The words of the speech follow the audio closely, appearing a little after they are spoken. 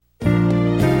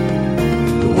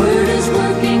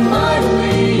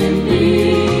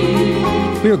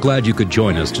We're glad you could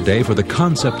join us today for the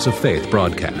Concepts of Faith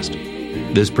broadcast.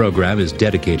 This program is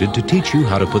dedicated to teach you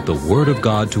how to put the Word of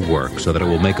God to work so that it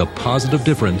will make a positive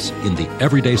difference in the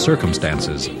everyday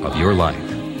circumstances of your life.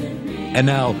 And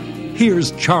now,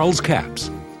 here's Charles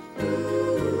Capps.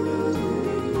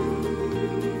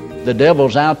 The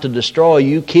devil's out to destroy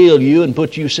you, kill you, and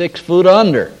put you 6 foot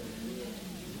under.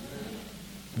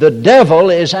 The devil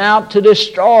is out to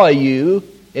destroy you,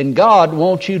 and God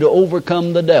wants you to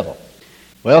overcome the devil.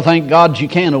 Well, thank God you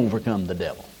can overcome the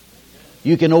devil.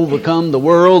 You can overcome the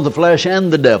world, the flesh,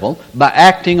 and the devil by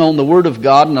acting on the Word of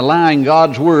God and allowing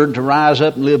God's Word to rise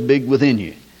up and live big within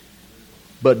you.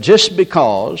 But just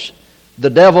because the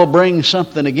devil brings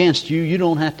something against you, you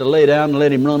don't have to lay down and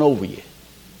let him run over you.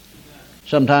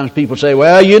 Sometimes people say,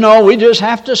 well, you know, we just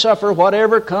have to suffer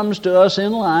whatever comes to us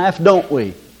in life, don't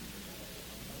we?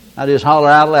 I just holler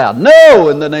out loud, no,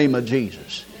 in the name of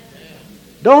Jesus.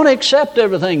 Don't accept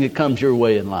everything that comes your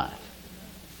way in life.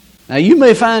 Now, you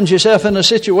may find yourself in a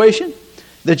situation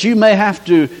that you may have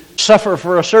to suffer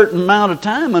for a certain amount of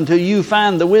time until you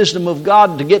find the wisdom of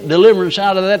God to get deliverance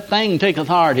out of that thing and take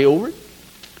authority over it.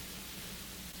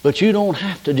 But you don't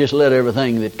have to just let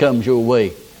everything that comes your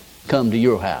way come to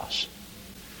your house.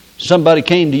 Somebody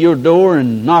came to your door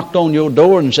and knocked on your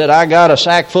door and said, I got a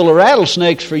sack full of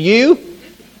rattlesnakes for you.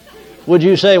 Would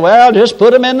you say, well, just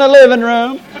put them in the living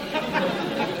room?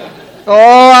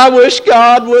 Oh, I wish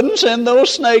God wouldn't send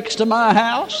those snakes to my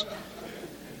house.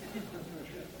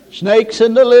 Snakes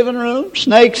in the living room,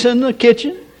 snakes in the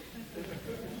kitchen.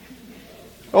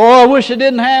 Oh, I wish I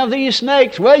didn't have these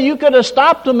snakes. Well, you could have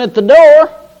stopped them at the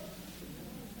door.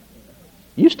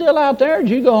 You still out there, or did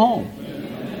you go home?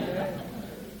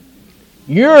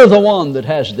 You're the one that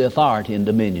has the authority and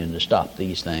dominion to stop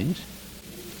these things.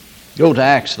 Go to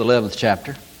Acts, the 11th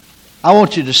chapter. I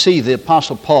want you to see the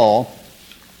Apostle Paul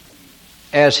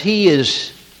as he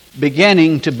is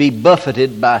beginning to be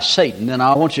buffeted by Satan. And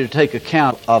I want you to take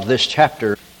account of this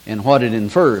chapter and what it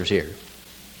infers here.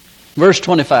 Verse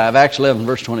 25, Acts 11,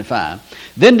 verse 25.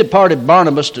 Then departed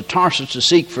Barnabas to Tarsus to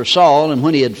seek for Saul, and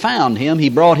when he had found him, he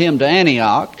brought him to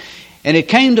Antioch. And it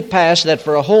came to pass that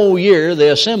for a whole year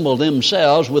they assembled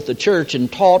themselves with the church and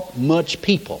taught much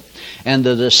people. And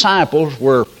the disciples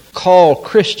were called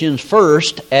Christians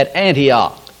first at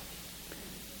Antioch.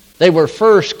 They were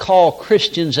first called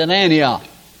Christians in Antioch.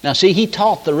 Now see, he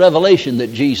taught the revelation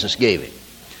that Jesus gave him.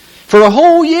 For a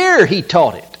whole year he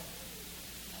taught it.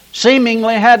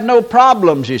 Seemingly had no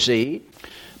problems, you see.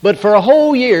 But for a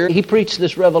whole year he preached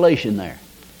this revelation there.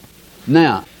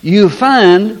 Now, you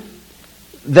find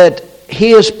that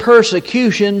his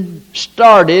persecution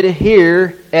started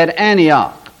here at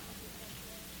Antioch.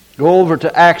 Go over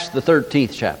to Acts, the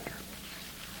 13th chapter.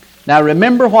 Now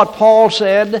remember what Paul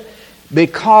said?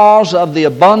 Because of the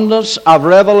abundance of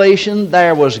revelation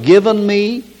there was given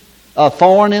me a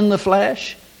thorn in the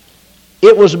flesh.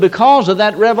 It was because of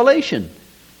that revelation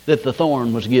that the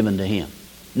thorn was given to him.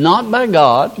 Not by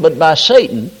God, but by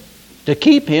Satan to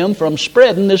keep him from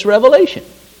spreading this revelation.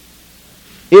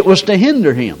 It was to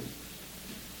hinder him.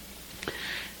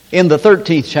 In the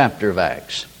 13th chapter of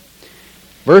Acts,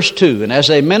 verse 2, and as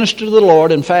they ministered to the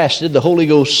Lord and fasted, the Holy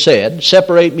Ghost said,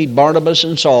 Separate me Barnabas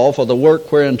and Saul for the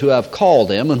work whereunto I have called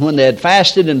them. And when they had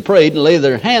fasted and prayed and laid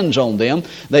their hands on them,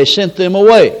 they sent them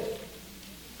away.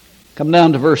 Come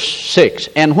down to verse 6.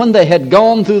 And when they had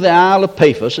gone through the Isle of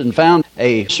Paphos and found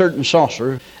a certain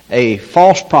sorcerer, a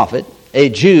false prophet, a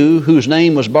Jew whose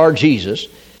name was Bar-Jesus,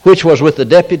 which was with the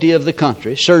deputy of the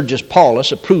country, Sergius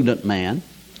Paulus, a prudent man,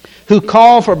 who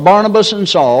called for Barnabas and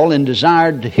Saul and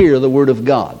desired to hear the word of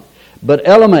God. But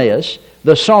Elymas,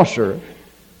 the sorcerer,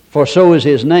 for so is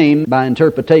his name by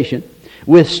interpretation,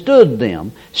 withstood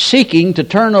them, seeking to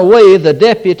turn away the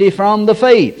deputy from the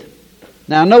faith.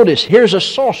 Now notice, here's a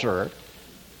sorcerer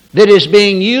that is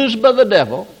being used by the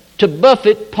devil to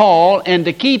buffet Paul and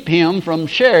to keep him from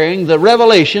sharing the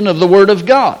revelation of the Word of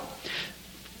God.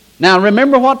 Now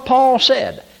remember what Paul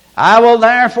said. I will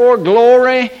therefore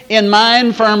glory in my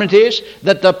infirmities,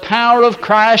 that the power of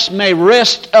Christ may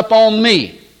rest upon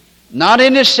me. Not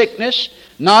in his sickness,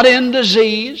 not in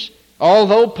disease,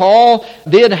 although Paul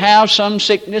did have some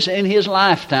sickness in his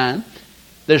lifetime.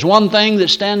 There's one thing that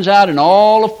stands out in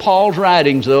all of Paul's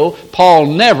writings, though. Paul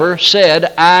never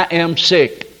said, I am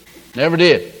sick. Never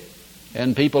did.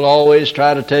 And people always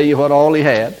try to tell you what all he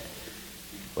had.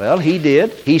 Well, he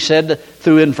did. He said,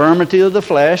 through infirmity of the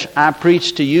flesh, I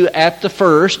preached to you at the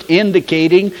first,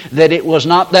 indicating that it was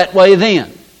not that way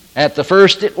then. At the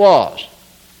first it was.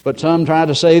 But some try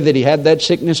to say that he had that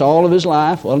sickness all of his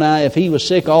life. Well, now, if he was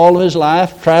sick all of his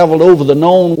life, traveled over the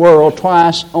known world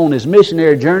twice on his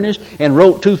missionary journeys, and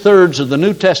wrote 2/3 of the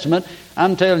New Testament,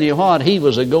 I'm telling you what, he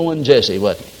was a going Jesse,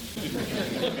 wasn't he?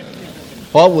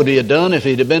 What would he have done if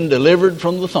he'd have been delivered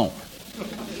from the thorn?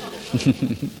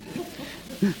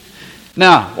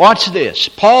 Now, watch this.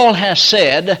 Paul has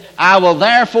said, I will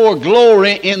therefore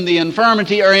glory in the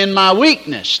infirmity or in my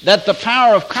weakness, that the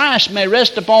power of Christ may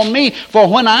rest upon me. For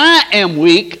when I am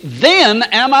weak, then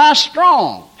am I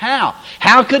strong. How?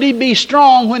 How could he be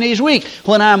strong when he's weak?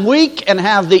 When I'm weak and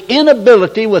have the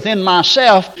inability within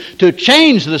myself to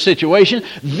change the situation,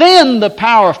 then the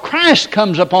power of Christ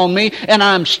comes upon me and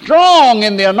I'm strong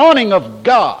in the anointing of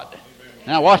God.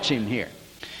 Now watch him here.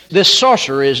 This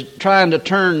sorcerer is trying to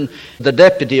turn the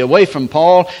deputy away from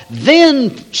Paul.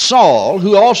 Then Saul,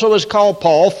 who also is called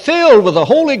Paul, filled with the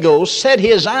Holy Ghost, set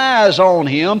his eyes on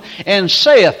him and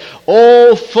saith,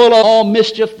 O full of all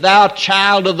mischief, thou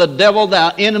child of the devil,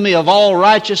 thou enemy of all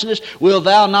righteousness, wilt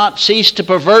thou not cease to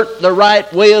pervert the right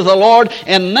way of the Lord?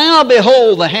 And now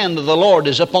behold, the hand of the Lord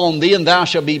is upon thee, and thou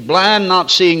shalt be blind,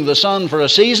 not seeing the sun for a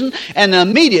season. And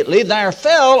immediately there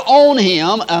fell on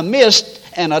him a mist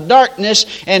and a darkness,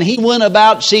 and he went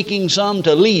about seeking some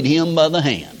to lead him by the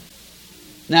hand.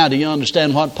 Now, do you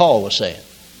understand what Paul was saying?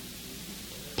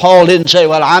 Paul didn't say,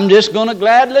 well, I'm just going to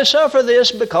gladly suffer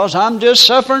this because I'm just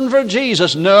suffering for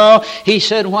Jesus. No, he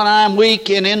said, when I'm weak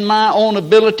and in my own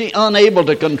ability unable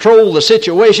to control the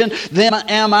situation, then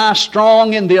am I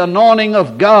strong in the anointing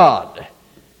of God.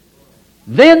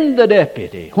 Then the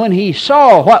deputy, when he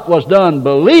saw what was done,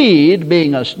 believed,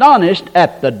 being astonished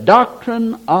at the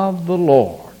doctrine of the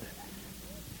Lord.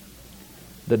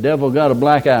 The devil got a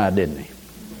black eye, didn't he?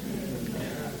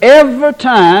 Every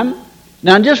time,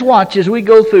 now just watch as we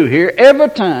go through here, every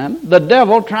time the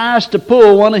devil tries to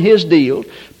pull one of his deals,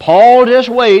 Paul just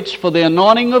waits for the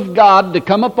anointing of God to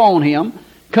come upon him,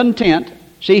 content.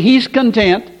 See, he's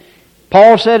content.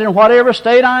 Paul said, in whatever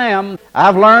state I am,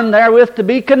 I've learned therewith to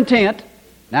be content.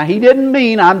 Now, he didn't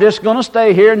mean I'm just going to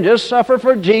stay here and just suffer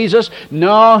for Jesus.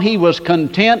 No, he was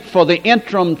content for the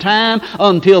interim time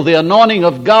until the anointing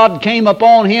of God came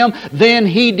upon him. Then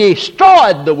he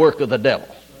destroyed the work of the devil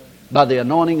by the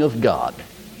anointing of God.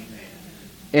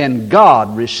 And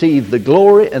God received the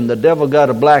glory, and the devil got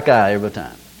a black eye every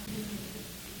time.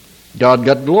 God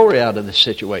got glory out of this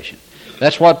situation.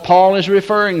 That's what Paul is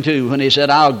referring to when he said,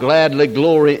 I'll gladly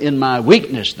glory in my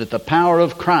weakness, that the power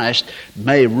of Christ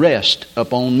may rest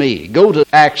upon me. Go to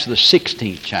Acts the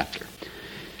 16th chapter.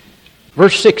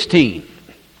 Verse 16.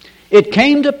 It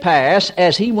came to pass,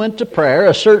 as he went to prayer,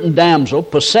 a certain damsel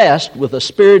possessed with a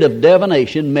spirit of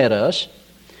divination met us,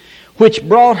 which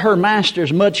brought her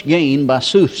masters much gain by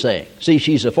soothsaying. See,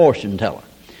 she's a fortune teller.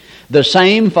 The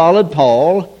same followed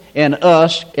Paul and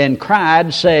us, and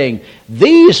cried, saying,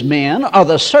 These men are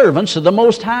the servants of the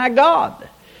Most High God,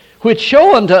 which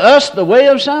show unto us the way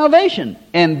of salvation.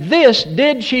 And this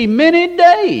did she many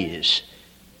days.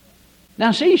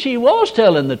 Now see, she was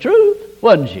telling the truth,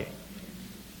 wasn't she?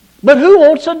 But who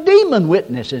wants a demon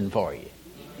witnessing for you?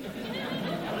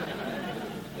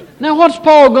 Now what's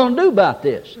Paul going to do about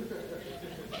this?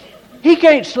 He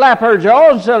can't slap her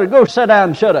jaw and tell her, go sit down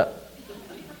and shut up.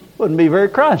 Wouldn't be very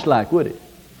Christ-like, would it?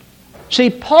 See,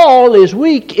 Paul is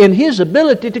weak in his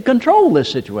ability to control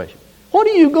this situation. What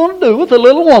are you going to do with a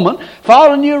little woman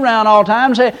following you around all the time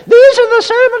and say, these are the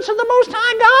servants of the Most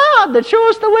High God that show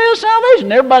us the way of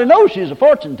salvation? Everybody knows she's a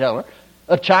fortune teller,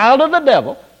 a child of the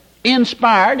devil,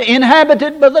 inspired,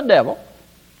 inhabited by the devil.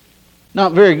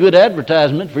 Not very good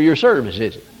advertisement for your service,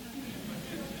 is it?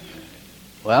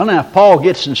 Well, now, if Paul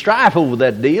gets in strife over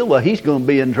that deal, well, he's going to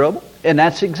be in trouble. And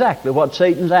that's exactly what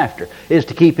Satan's after, is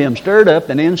to keep him stirred up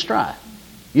and in strife.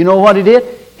 You know what he did?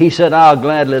 He said, I'll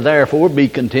gladly therefore be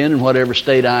content in whatever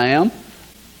state I am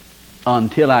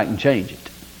until I can change it.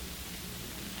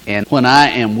 And when I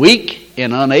am weak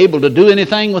and unable to do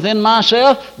anything within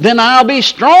myself, then I'll be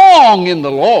strong in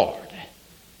the Lord.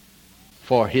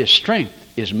 For his strength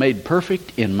is made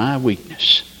perfect in my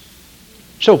weakness.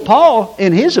 So Paul,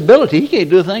 in his ability, he can't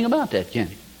do a thing about that, can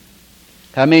he?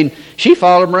 I mean, she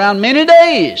followed him around many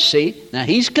days, see? Now,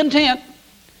 he's content.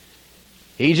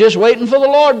 He's just waiting for the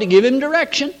Lord to give him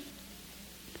direction.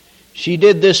 She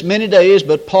did this many days,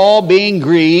 but Paul, being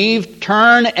grieved,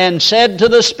 turned and said to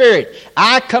the Spirit,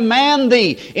 I command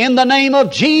thee in the name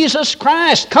of Jesus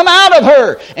Christ, come out of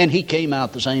her. And he came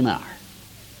out the same hour.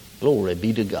 Glory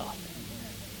be to God.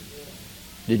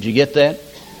 Did you get that?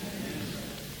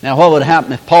 Now, what would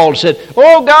happen if Paul said,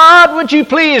 Oh God, would you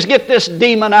please get this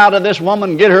demon out of this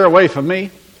woman and get her away from me?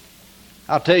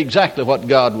 I'll tell you exactly what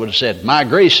God would have said. My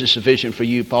grace is sufficient for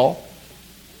you, Paul.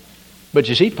 But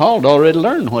you see, Paul had already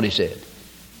learned what he said.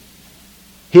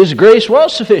 His grace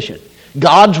was sufficient.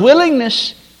 God's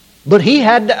willingness, but he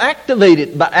had to activate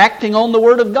it by acting on the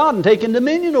Word of God and taking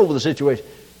dominion over the situation.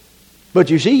 But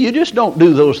you see, you just don't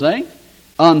do those things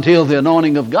until the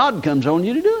anointing of God comes on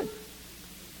you to do it.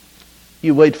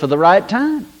 You wait for the right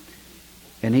time.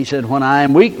 And he said, when I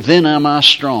am weak, then am I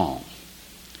strong.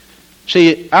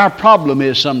 See, our problem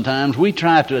is sometimes we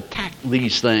try to attack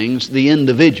these things, the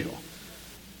individual.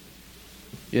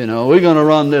 You know, we're going to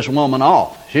run this woman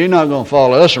off. She's not going to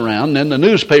follow us around. And then the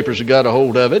newspapers have got a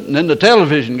hold of it, and then the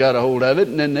television got a hold of it,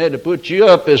 and then they had to put you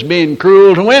up as being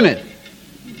cruel to women.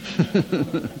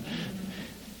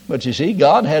 But you see,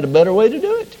 God had a better way to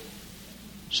do it.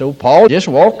 So Paul just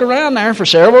walked around there for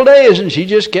several days, and she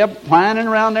just kept whining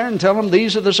around there and telling them,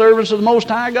 these are the servants of the Most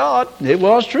High God. It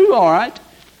was true, all right.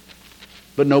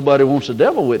 But nobody wants the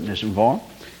devil witnessing for him.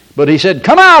 But he said,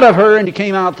 come out of her, and he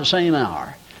came out the same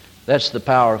hour. That's the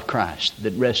power of Christ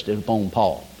that rested upon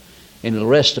Paul. And it'll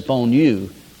rest upon you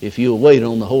if you'll wait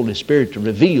on the Holy Spirit to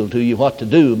reveal to you what to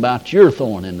do about your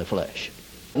thorn in the flesh.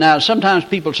 Now, sometimes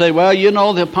people say, well, you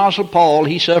know, the Apostle Paul,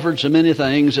 he suffered so many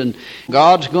things, and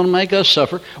God's going to make us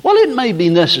suffer. Well, it may be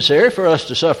necessary for us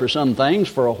to suffer some things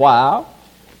for a while,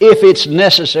 if it's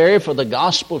necessary for the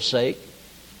gospel's sake.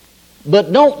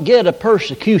 But don't get a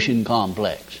persecution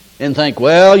complex and think,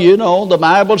 well, you know, the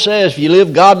Bible says if you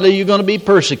live godly, you're going to be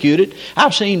persecuted.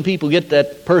 I've seen people get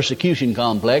that persecution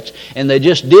complex, and they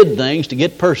just did things to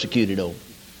get persecuted over.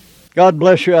 God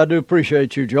bless you. I do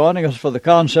appreciate you joining us for the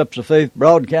Concepts of Faith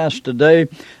broadcast today.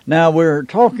 Now, we're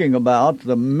talking about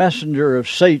the messenger of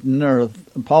Satan, or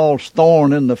Paul's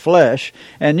thorn in the flesh.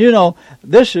 And, you know,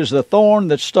 this is the thorn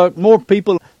that stuck more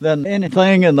people than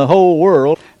anything in the whole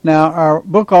world. Now, our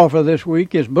book offer this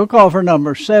week is book offer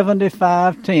number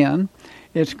 7510.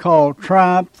 It's called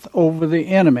Triumph Over the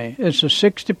Enemy. It's a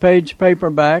 60-page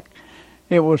paperback.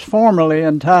 It was formerly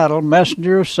entitled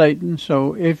Messenger of Satan,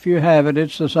 so if you have it,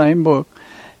 it's the same book.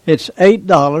 It's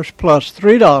 $8 plus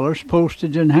 $3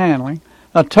 postage and handling,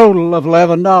 a total of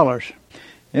 $11.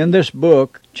 In this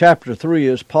book, chapter 3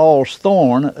 is Paul's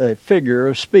thorn, a figure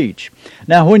of speech.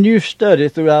 Now, when you study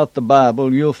throughout the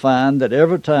Bible, you'll find that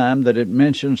every time that it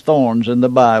mentions thorns in the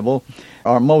Bible,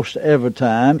 or most every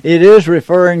time, it is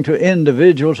referring to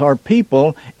individuals or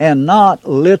people and not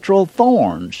literal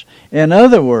thorns. In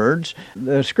other words,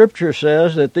 the Scripture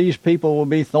says that these people will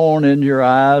be thorn in your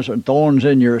eyes and thorns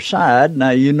in your side.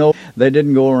 Now, you know they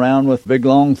didn't go around with big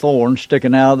long thorns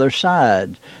sticking out of their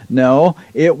sides. No,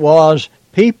 it was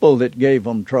people that gave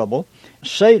them trouble.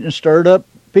 Satan stirred up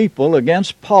people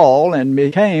against Paul and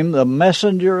became the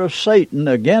messenger of Satan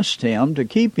against him to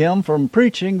keep him from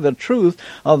preaching the truth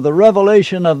of the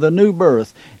revelation of the new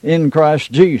birth in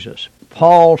Christ Jesus.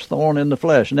 Paul's thorn in the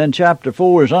flesh. And then chapter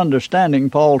 4 is understanding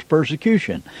Paul's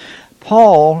persecution.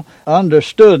 Paul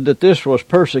understood that this was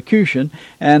persecution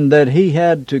and that he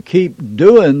had to keep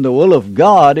doing the will of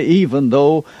God even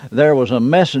though there was a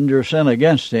messenger sent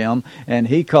against him, and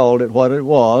he called it what it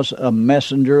was, a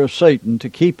messenger of Satan, to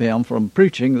keep him from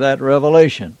preaching that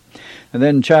revelation. And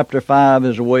then chapter 5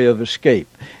 is a way of escape.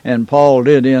 And Paul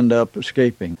did end up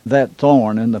escaping that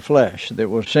thorn in the flesh that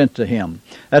was sent to him.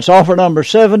 That's offer number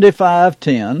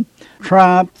 7510,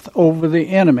 Triumph Over the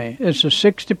Enemy. It's a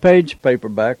 60-page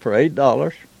paperback for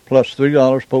 $8 plus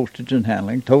 $3 postage and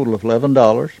handling, total of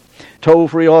 $11.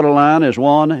 Toll-free order line is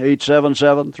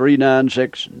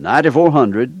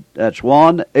 1-877-396-9400. That's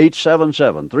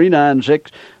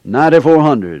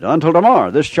 1-877-396-9400. Until tomorrow,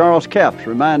 this Charles Capps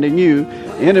reminding you,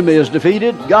 enemy is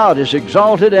defeated, God is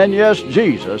exalted, and yes,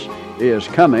 Jesus is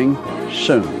coming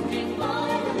soon.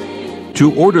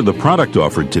 To order the product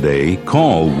offered today,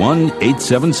 call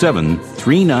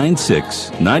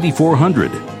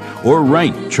 1-877-396-9400 or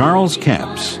write Charles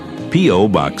Capps, P.O.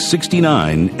 Box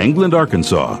 69, England,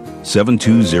 Arkansas,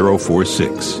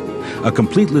 72046. A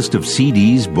complete list of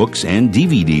CDs, books, and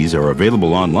DVDs are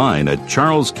available online at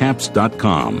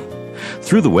charlescapps.com.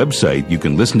 Through the website, you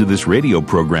can listen to this radio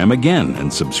program again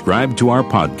and subscribe to our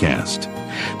podcast.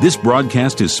 This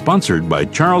broadcast is sponsored by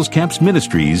Charles Capps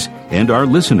Ministries and our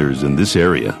listeners in this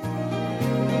area.